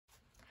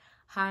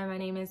Hi, my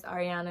name is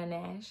Auryonah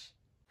Nash.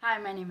 Hi,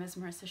 my name is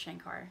Marissa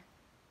Shankar.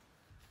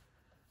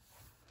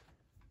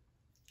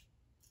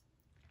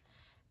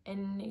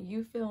 And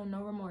you feel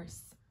no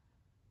remorse.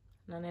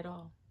 None at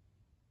all.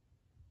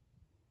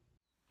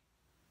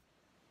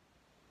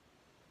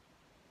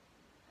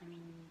 I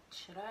mean,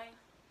 should I?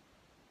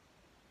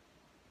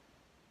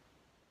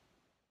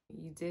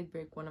 You did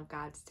break one of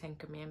God's 10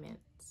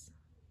 commandments.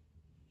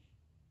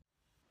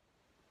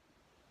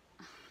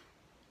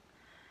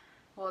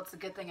 Well, it's a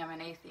good thing I'm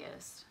an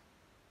atheist.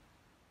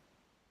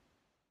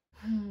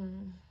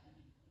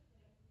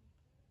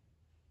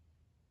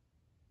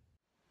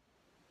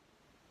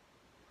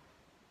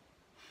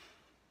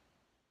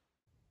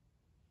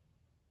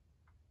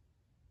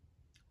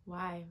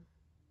 Why?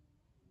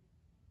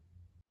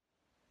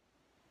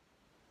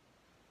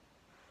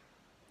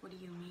 What do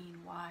you mean,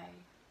 why?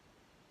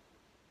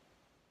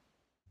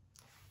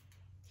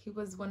 He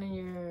was one of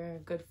your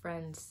good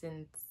friends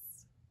since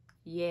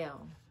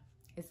Yale.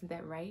 Isn't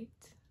that right?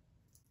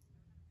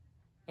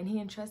 And he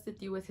entrusted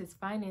you with his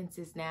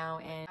finances now,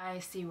 and I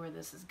see where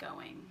this is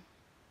going.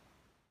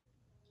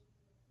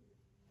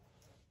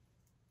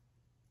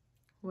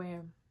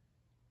 where?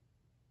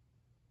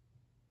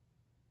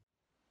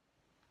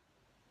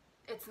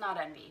 It's not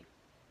envy,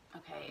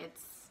 okay?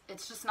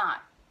 It's just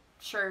not.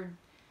 Sure,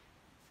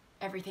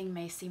 everything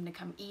may seem to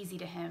come easy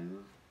to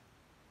him,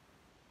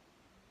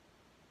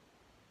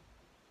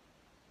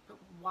 but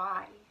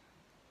why?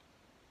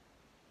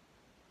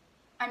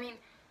 I mean,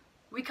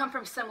 we come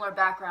from similar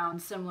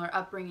backgrounds, similar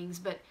upbringings,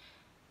 but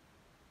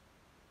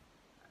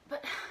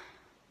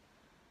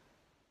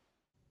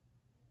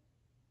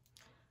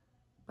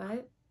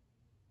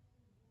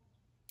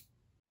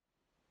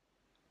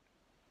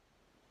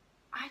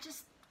I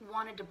just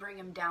wanted to bring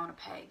him down a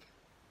peg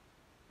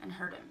and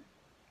hurt him.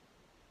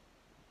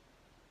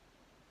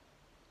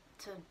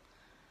 To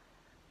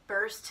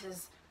burst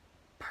his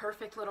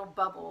perfect little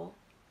bubble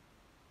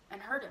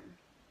and hurt him.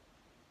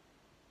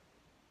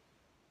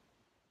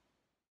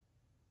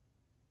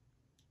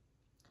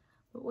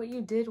 But what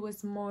you did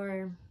was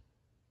more,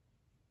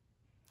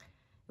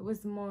 it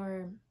was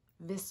more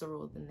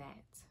visceral than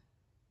that.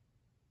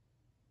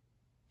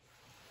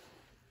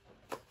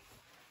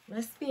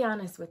 Let's be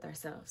honest with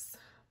ourselves.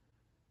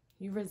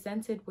 You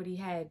resented what he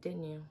had,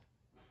 didn't you?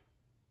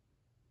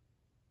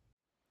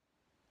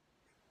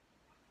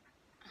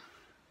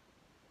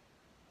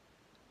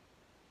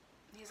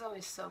 He's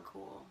always so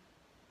cool.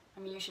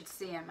 I mean, you should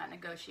see him at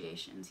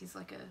negotiations. He's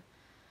like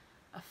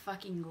a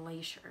fucking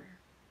glacier.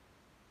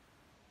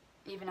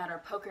 Even at our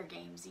poker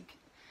games,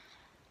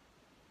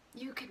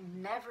 you could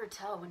never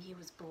tell when he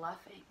was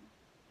bluffing.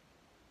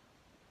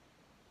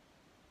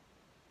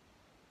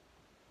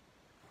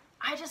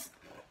 I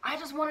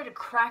just wanted to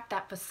crack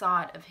that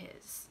facade of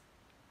his.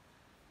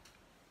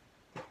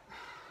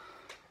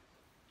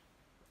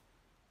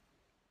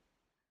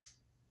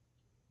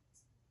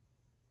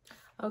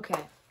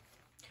 Okay.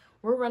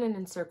 We're running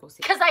in circles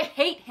here. Because I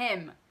hate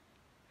him.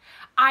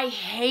 I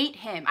hate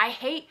him. I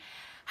hate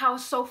how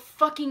so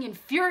fucking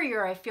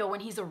inferior I feel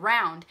when he's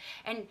around.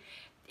 And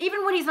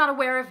even when he's not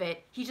aware of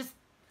it, he just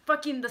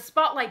fucking, the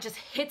spotlight just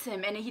hits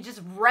him and he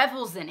just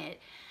revels in it.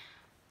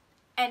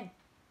 And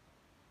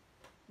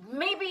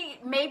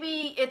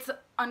maybe it's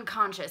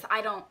unconscious.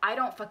 I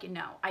don't fucking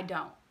know. I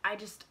don't. I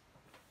just...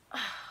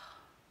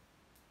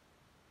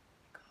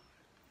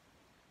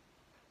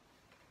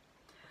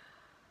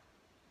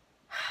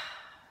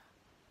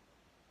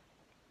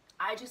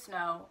 I just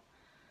know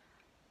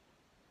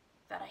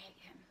that I hate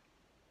him.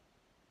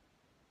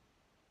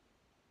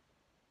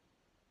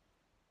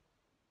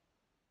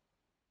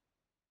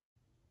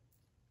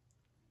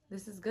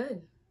 This is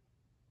good.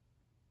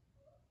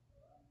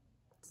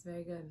 It's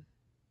very good.